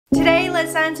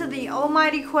let's answer the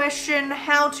almighty question,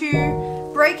 how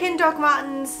to break in Doc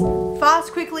Martens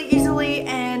fast, quickly, easily,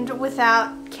 and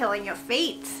without killing your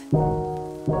feet.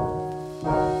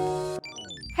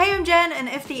 Hey, I'm Jen, and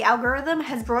if the algorithm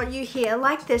has brought you here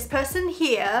like this person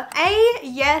here, A,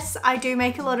 yes, I do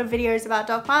make a lot of videos about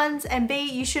Doc Martens, and B,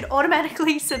 you should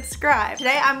automatically subscribe.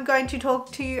 Today I'm going to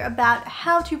talk to you about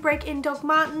how to break in Doc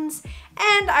Martens,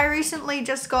 and I recently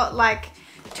just got like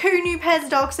 2 new pairs of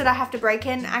docs that I have to break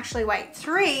in. Actually, wait,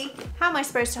 3. How am I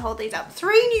supposed to hold these up?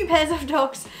 3 new pairs of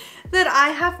docs that I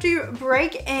have to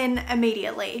break in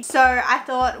immediately. So I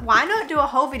thought, why not do a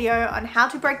whole video on how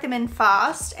to break them in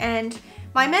fast and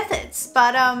my methods.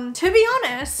 But to be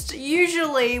honest,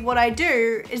 usually what I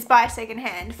do is buy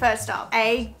secondhand. First up,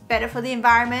 A, better for the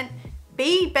environment,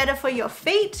 B, better for your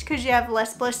feet because you have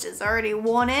less blisters already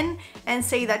worn in, and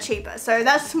C, they're cheaper. So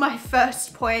that's my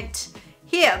first point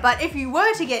here. But if you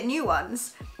were to get new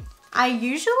ones, I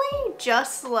usually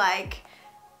just like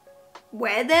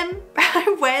wear them.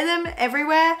 I wear them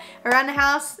everywhere, around the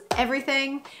house,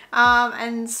 everything,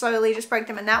 and slowly just break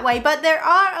them in that way. But there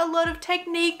are a lot of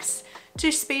techniques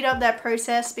to speed up that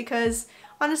process because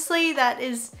honestly that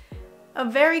is a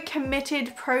very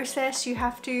committed process. You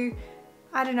have to,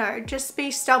 I don't know, just be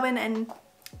stubborn and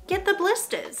get the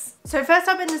blisters. So first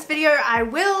up in this video, I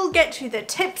will get to the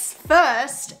tips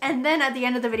first, and then at the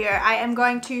end of the video I am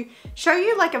going to show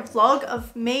you like a vlog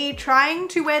of me trying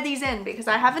to wear these in because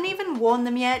I haven't even worn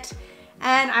them yet,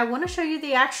 and I want to show you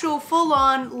the actual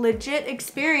full-on legit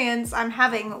experience I'm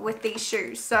having with these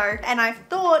shoes. So, and I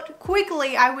thought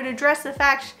quickly I would address the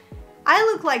fact I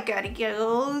look like Gertie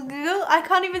Giggles. I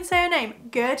can't even say her name.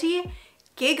 Gertie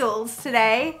Giggles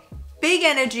today. Big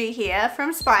energy here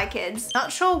from Spy Kids.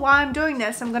 Not sure why I'm doing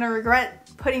this. I'm gonna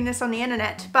regret putting this on the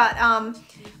internet, but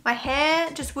my hair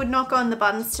just would not go in the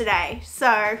buns today.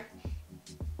 So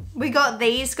we got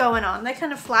these going on. They're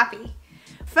kind of flappy.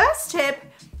 First tip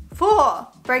for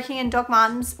breaking in Doc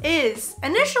Martens is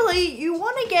initially you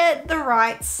want to get the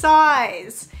right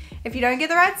size. If you don't get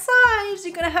the right size,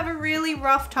 you're gonna have a really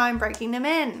rough time breaking them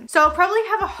in. So I'll probably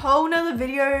have a whole nother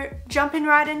video jumping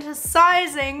right into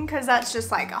sizing because that's just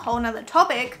like a whole nother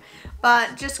topic.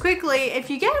 But just quickly,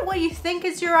 if you get what you think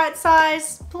is your right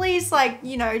size, please, like,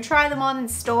 you know, try them on in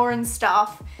store and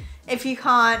stuff. If you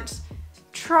can't,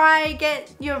 try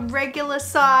get your regular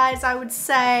size, I would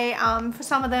say. For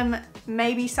some of them,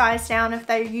 maybe size down if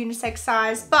they're unisex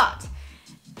size. But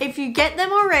if you get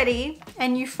them already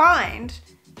and you find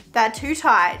they're too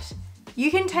tight,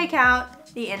 you can take out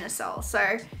the inner sole.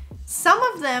 So some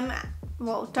of them,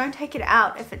 well, don't take it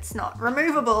out if it's not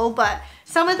removable, but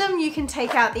some of them you can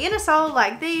take out the inner sole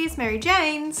like these, Mary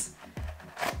Jane's,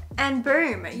 and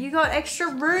boom, you got extra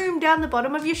room down the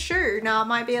bottom of your shoe. Now it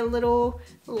might be a little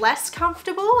less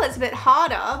comfortable, it's a bit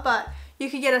harder, but you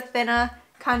could get a thinner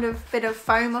kind of bit of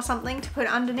foam or something to put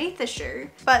underneath the shoe.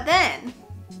 But then,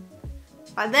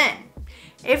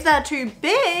 if they're too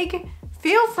big,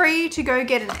 feel free to go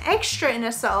get an extra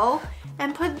inner sole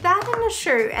and put that in the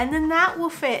shoe, and then that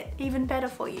will fit even better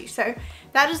for you. So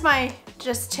that is my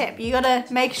just tip. You gotta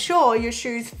make sure your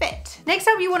shoes fit. Next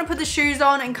up, you wanna put the shoes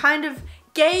on and kind of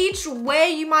gauge where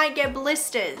you might get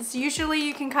blisters. Usually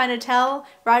you can kind of tell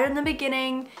right in the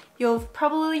beginning. You'll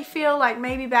probably feel like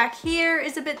maybe back here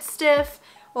is a bit stiff,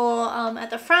 or at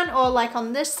the front, or like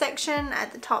on this section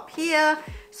at the top here.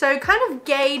 So kind of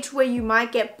gauge where you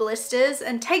might get blisters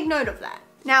and take note of that.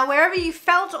 Now, wherever you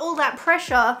felt all that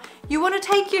pressure, you want to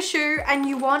take your shoe and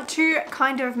you want to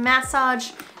kind of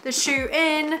massage the shoe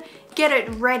in, get it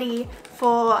ready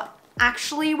for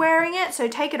actually wearing it. So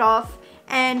take it off,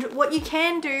 and what you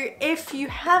can do if you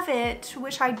have it,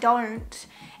 which I don't,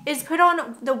 is put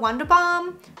on the Wonder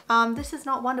Balm. This is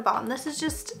not Wonder Balm, this is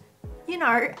just, you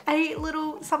know, a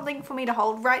little something for me to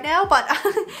hold right now, but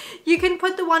you can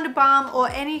put the Wonder Balm or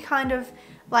any kind of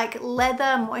like leather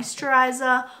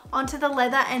moisturizer onto the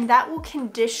leather, and that will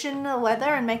condition the leather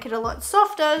and make it a lot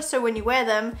softer, so when you wear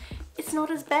them, it's not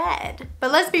as bad.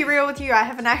 But let's be real with you, I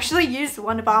haven't actually used the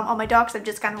Wonder Balm on my docs, I've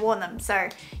just kind of worn them, so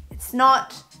it's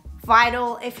not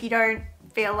vital if you don't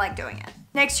feel like doing it.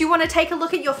 Next, you want to take a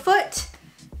look at your foot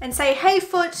and say, hey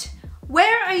foot,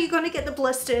 where are you going to get the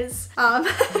blisters?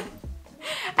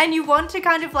 And you want to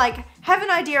kind of like have an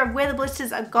idea of where the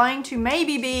blisters are going to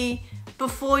maybe be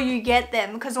before you get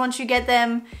them, because once you get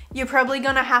them, you're probably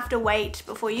gonna have to wait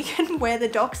before you can wear the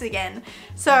docs again.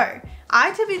 So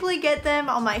I typically get them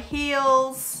on my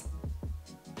heels.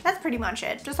 That's pretty much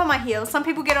it, just on my heels. Some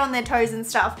people get on their toes and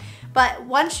stuff, but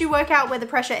once you work out where the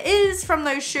pressure is from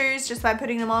those shoes, just by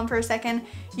putting them on for a second,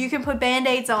 you can put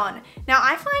band-aids on. Now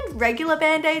I find regular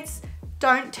band-aids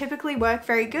don't typically work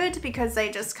very good because they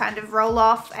just kind of roll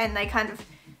off and they kind of,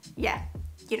 yeah,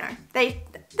 you know,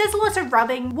 there's lots of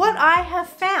rubbing. What I have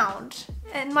found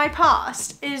in my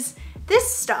past is this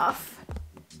stuff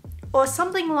or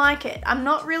something like it. I'm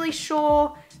not really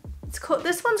sure.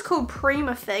 This one's called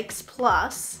Prima Fix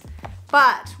Plus,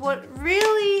 but what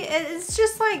really, it's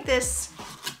just like this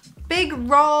big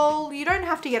roll. You don't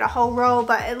have to get a whole roll,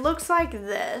 but it looks like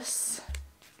this,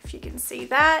 if you can see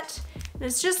that.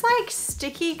 It's just like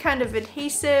sticky kind of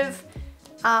adhesive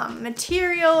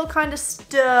material kind of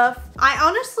stuff. I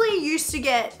honestly used to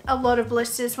get a lot of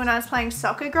blisters when I was playing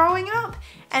soccer growing up,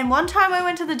 and one time I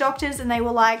went to the doctors and they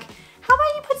were like, how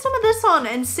about you put some of this on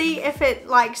and see if it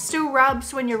like still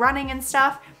rubs when you're running and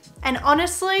stuff. And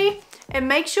honestly, it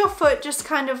makes your foot just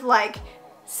kind of like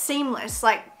seamless.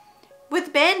 Like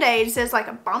with band-aids, there's like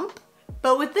a bump,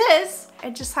 but with this,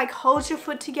 it just like holds your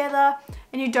foot together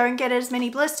and you don't get as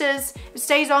many blisters. It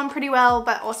stays on pretty well,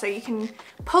 but also you can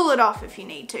pull it off if you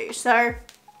need to. So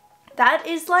that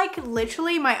is like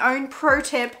literally my own pro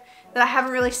tip that I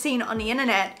haven't really seen on the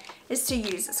internet, is to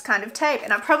use this kind of tape.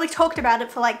 And I've probably talked about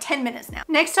it for like 10 minutes now.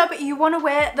 Next up, you want to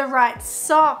wear the right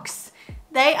socks.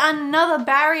 They are another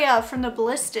barrier from the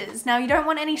blisters. Now you don't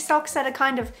want any socks that are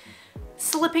kind of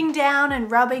slipping down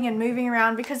and rubbing and moving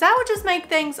around, because that would just make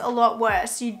things a lot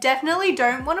worse. You definitely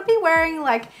don't want to be wearing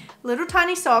like little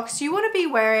tiny socks. You want to be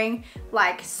wearing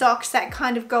like socks that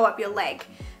kind of go up your leg.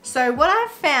 So what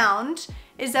I've found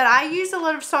is that I use a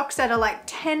lot of socks that are like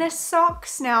tennis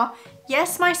socks. Now,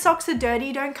 yes, my socks are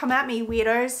dirty. Don't come at me,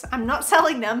 weirdos. I'm not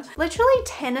selling them. Literally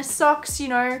tennis socks, you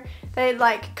know, they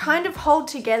like kind of hold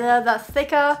together. They're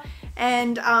thicker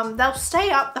and they'll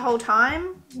stay up the whole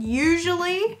time.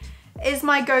 Usually is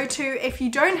my go-to if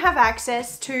you don't have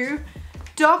access to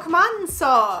Doc Martens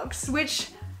socks, which,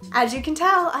 as you can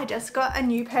tell, I just got a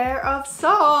new pair of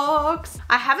socks.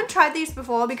 I haven't tried these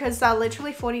before because they're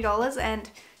literally $40, and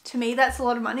to me that's a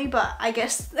lot of money, but I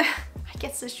guess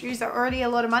the shoes are already a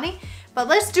lot of money. But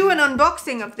let's do an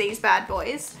unboxing of these bad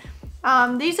boys.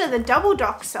 These are the double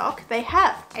Doc sock. They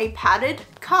have a padded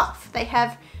cuff. They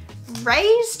have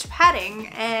raised padding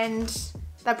and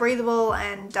they're breathable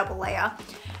and double layer.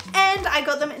 And I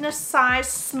got them in a size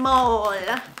small.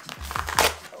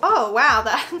 Oh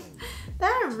wow,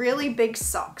 they're really big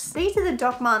socks. These are the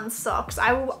Doc Martens socks.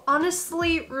 I will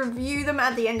honestly review them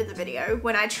at the end of the video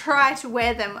when I try to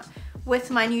wear them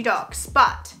with my new Docs.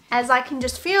 But as I can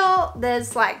just feel,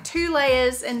 there's like 2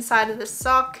 layers inside of the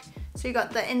sock. So you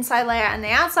got the inside layer and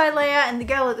the outside layer, and the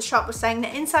girl at the shop was saying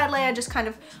the inside layer just kind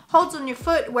of holds on your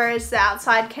foot, whereas the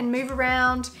outside can move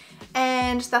around,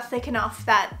 and they're thick enough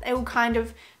that it will kind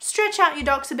of stretch out your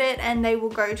Docs a bit and they will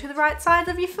go to the right side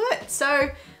of your foot. So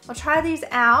I'll try these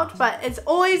out, but it's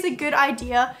always a good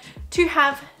idea to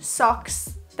have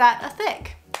socks that are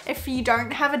thick. If you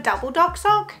don't have a double Doc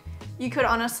sock, you could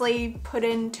honestly put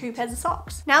in 2 pairs of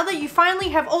socks. Now that you finally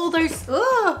have all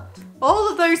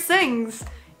of those things,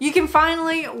 you can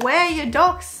finally wear your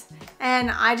Docs.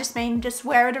 And I just mean just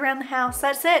wear it around the house,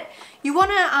 that's it. You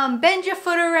wanna bend your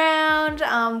foot around,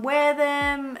 wear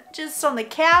them just on the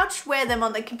couch, wear them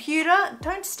on the computer.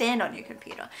 Don't stand on your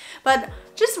computer, but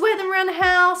just wear them around the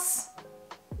house.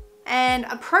 And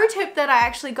a pro tip that I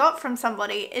actually got from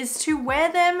somebody is to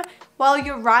wear them while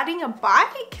you're riding a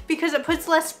bike, because it puts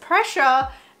less pressure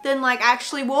than like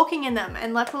actually walking in them.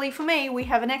 And luckily for me, we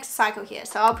have an exercise cycle here,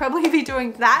 so I'll probably be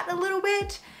doing that a little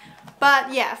bit.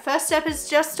 But yeah, first step is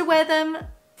just to wear them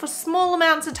for small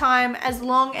amounts of time, as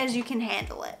long as you can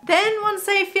handle it. Then once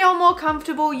they feel more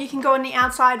comfortable, you can go in the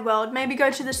outside world, maybe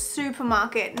go to the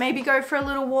supermarket, maybe go for a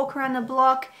little walk around the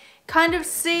block, kind of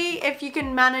see if you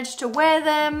can manage to wear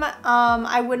them.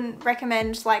 I wouldn't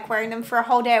recommend like wearing them for a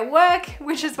whole day at work,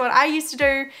 which is what I used to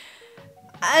do.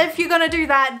 If you're gonna do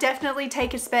that, definitely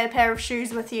take a spare pair of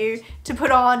shoes with you to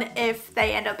put on if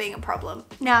they end up being a problem.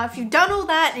 Now, if you've done all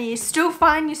that and you still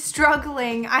find you're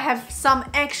struggling, I have some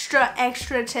extra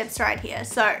tips right here.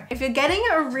 So if you're getting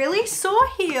a really sore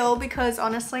heel, because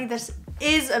honestly, this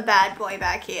is a bad boy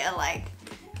back here, like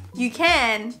you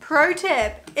can, pro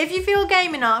tip, if you feel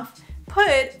game enough,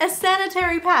 put a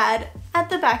sanitary pad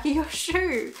at the back of your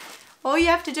shoe. All you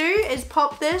have to do is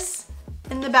pop this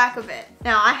in the back of it.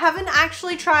 Now, I haven't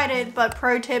actually tried it, but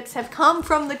pro tips have come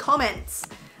from the comments.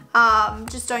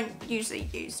 Just don't use a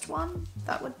used one.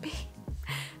 That would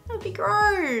be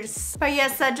gross. But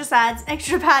yes, that just adds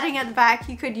extra padding at the back.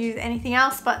 You could use anything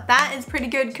else, but that is pretty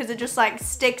good because it just like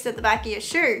sticks at the back of your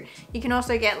shoe. You can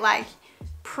also get like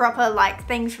proper like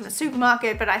things from the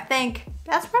supermarket, but I think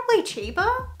that's probably cheaper.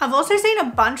 I've also seen a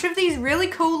bunch of these really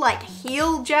cool like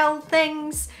heel gel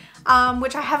things,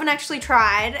 which I haven't actually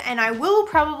tried, and I will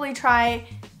probably try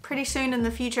pretty soon in the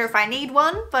future if I need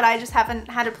one, but I just haven't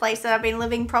had a place that I've been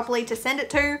living properly to send it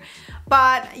to.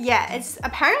 But yeah, it's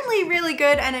apparently really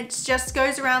good, and it just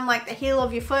goes around like the heel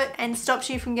of your foot and stops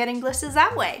you from getting blisters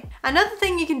that way. Another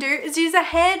thing you can do is use a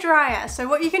hairdryer. So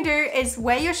what you can do is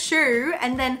wear your shoe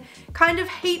and then kind of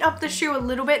heat up the shoe a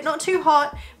little bit, not too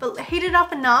hot, but heat it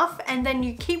up enough, and then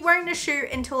you keep wearing the shoe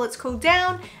until it's cooled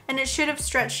down, and it should have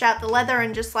stretched out the leather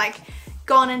and just like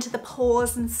gone into the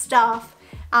pores and stuff.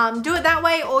 Do it that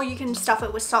way, or you can stuff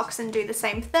it with socks and do the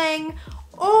same thing.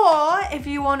 Or if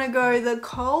you want to go the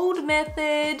cold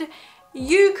method,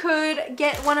 you could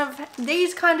get one of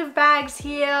these kind of bags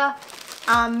here.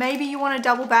 Maybe you want to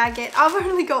double bag it. I've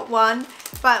only got one,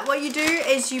 but what you do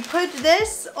is you put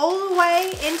this all the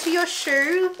way into your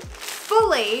shoe,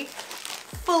 fully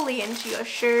into your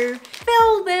shoe.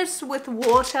 Fill this with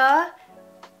water.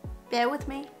 Bear with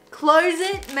me. Close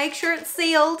it, make sure it's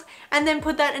sealed, and then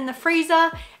put that in the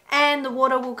freezer, and the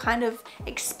water will kind of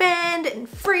expand and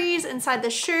freeze inside the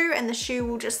shoe, and the shoe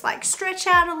will just like stretch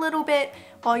out a little bit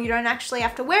while you don't actually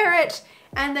have to wear it.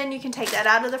 And then you can take that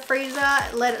out of the freezer,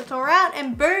 let it thaw out,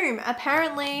 and boom,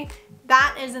 apparently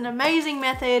that is an amazing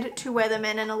method to wear them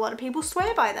in, and a lot of people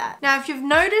swear by that. Now, if you've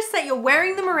noticed that you're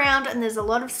wearing them around and there's a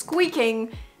lot of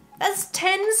squeaking, that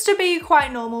tends to be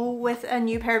quite normal with a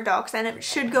new pair of Docs, and it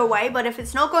should go away. But if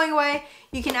it's not going away,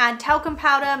 you can add talcum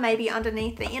powder, maybe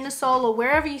underneath the inner sole or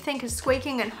wherever you think is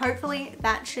squeaking, and hopefully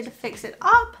that should fix it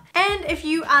up. And if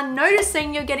you are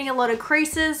noticing you're getting a lot of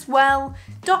creases, well,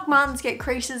 Doc Martens get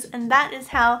creases, and that is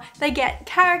how they get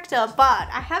character. But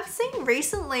I have seen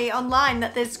recently online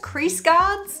that there's crease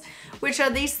guards, which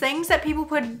are these things that people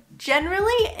put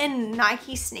generally in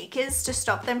Nike sneakers to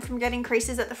stop them from getting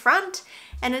creases at the front.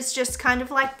 And it's just kind of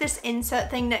like this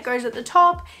insert thing that goes at the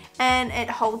top, and it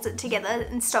holds it together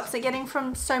and stops it getting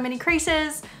from so many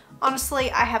creases.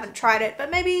 Honestly, I haven't tried it, but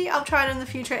maybe I'll try it in the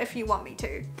future if you want me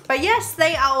to. But yes,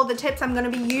 they are all the tips I'm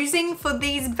going to be using for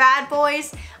these bad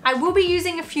boys. I will be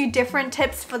using a few different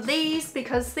tips for these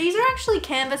because these are actually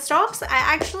canvas Docs.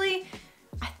 I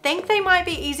think they might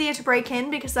be easier to break in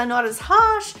because they're not as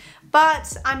harsh,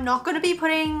 but I'm not going to be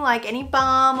putting like any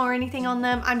balm or anything on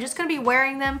them. I'm just going to be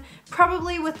wearing them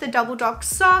probably with the double Doc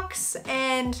socks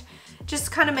and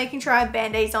just kind of making sure I have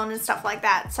band-aids on and stuff like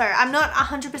that. So I'm not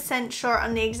 100% sure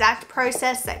on the exact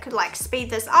process that could like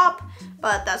speed this up,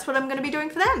 but that's what I'm going to be doing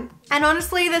for them. And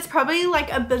honestly, there's probably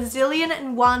like a bazillion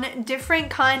and one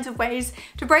different kinds of ways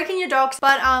to break in your Docs,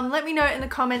 but let me know in the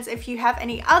comments if you have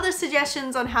any other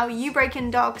suggestions on how you break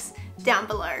in Docs down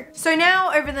below. So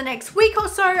now over the next week or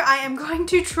so, I am going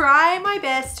to try my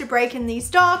best to break in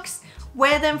these Docs,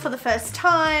 wear them for the first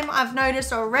time. I've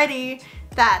noticed already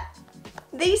that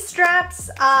these straps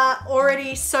are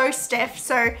already so stiff,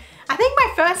 so I think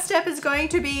my first step is going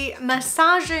to be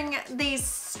massaging these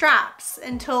straps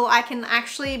until I can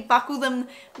actually buckle them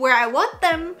where I want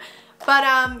them. But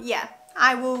yeah,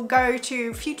 I will go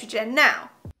to Future Jen now.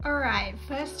 Alright,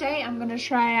 first day I'm gonna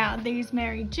try out these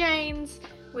Mary Janes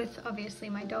with obviously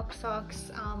my Doc socks,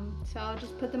 so I'll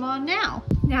just put them on now.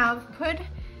 Now I've put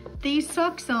these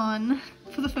socks on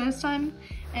for the first time,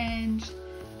 and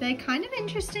they're kind of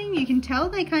interesting. You can tell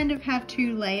they kind of have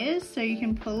two layers, so you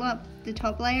can pull up the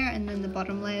top layer and then the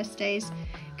bottom layer stays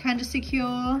kind of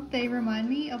secure. They remind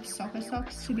me of soccer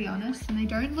socks, to be honest, and they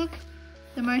don't look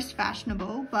the most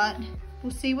fashionable, but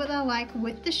we'll see what they're like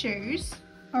with the shoes.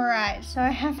 Alright, so I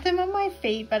have them on my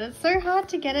feet, but it's so hard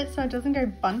to get it so it doesn't go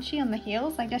bunchy on the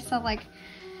heels. I guess they're like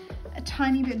a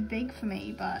tiny bit big for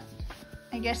me, but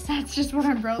I guess that's just what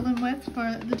I'm rolling with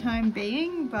for the time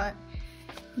being. But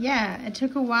yeah, it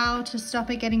took a while to stop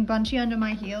it getting bunchy under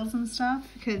my heels and stuff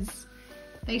because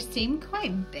they seem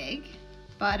quite big.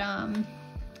 But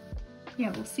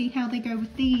yeah, we'll see how they go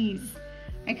with these.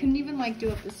 I couldn't even like do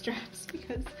up the straps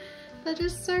because they're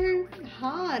just so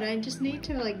hard. I just need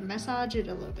to like massage it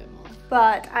a little bit more.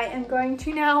 But I am going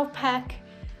to now pack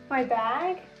my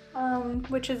bag,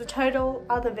 which is a total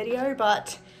other video,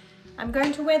 but I'm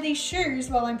going to wear these shoes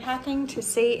while I'm packing to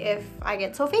see if I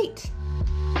get sore feet.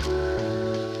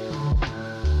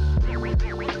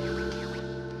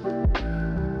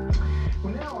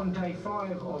 We're now on day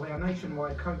 5 of our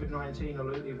nationwide COVID-19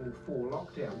 alert level 4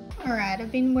 lockdown. Alright,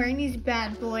 I've been wearing these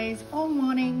bad boys all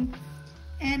morning,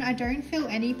 and I don't feel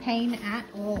any pain at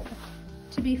all.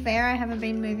 To be fair, I haven't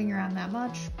been moving around that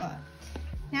much, but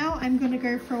now I'm gonna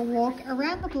go for a walk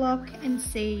around the block and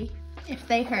see if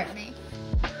they hurt me.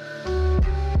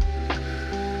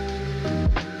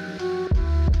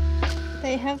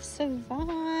 They have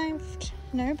survived.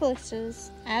 No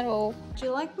blisters at all. Do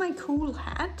you like my cool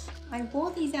hat? I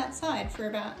wore these outside for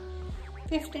about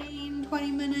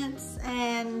 15-20 minutes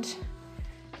and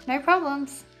no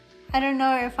problems. I don't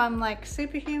know if I'm like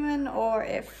superhuman or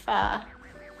if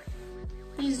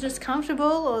these are just comfortable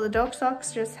or the dog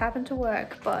socks just happen to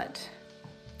work, but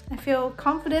I feel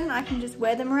confident I can just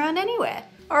wear them around anywhere.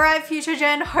 Alright, future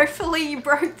Jen, hopefully you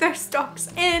broke those socks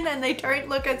in and they don't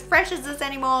look as fresh as this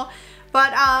anymore.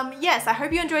 But yes, I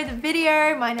hope you enjoyed the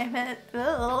video. My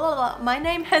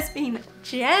name has been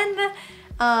Jen.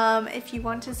 If you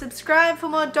want to subscribe for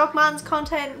more Doc Martens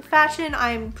content and fashion,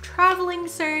 I'm traveling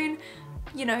soon.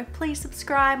 You know, please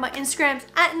subscribe. My Instagram's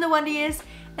 @InTheWonderYears.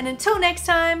 And until next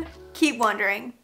time, keep wondering.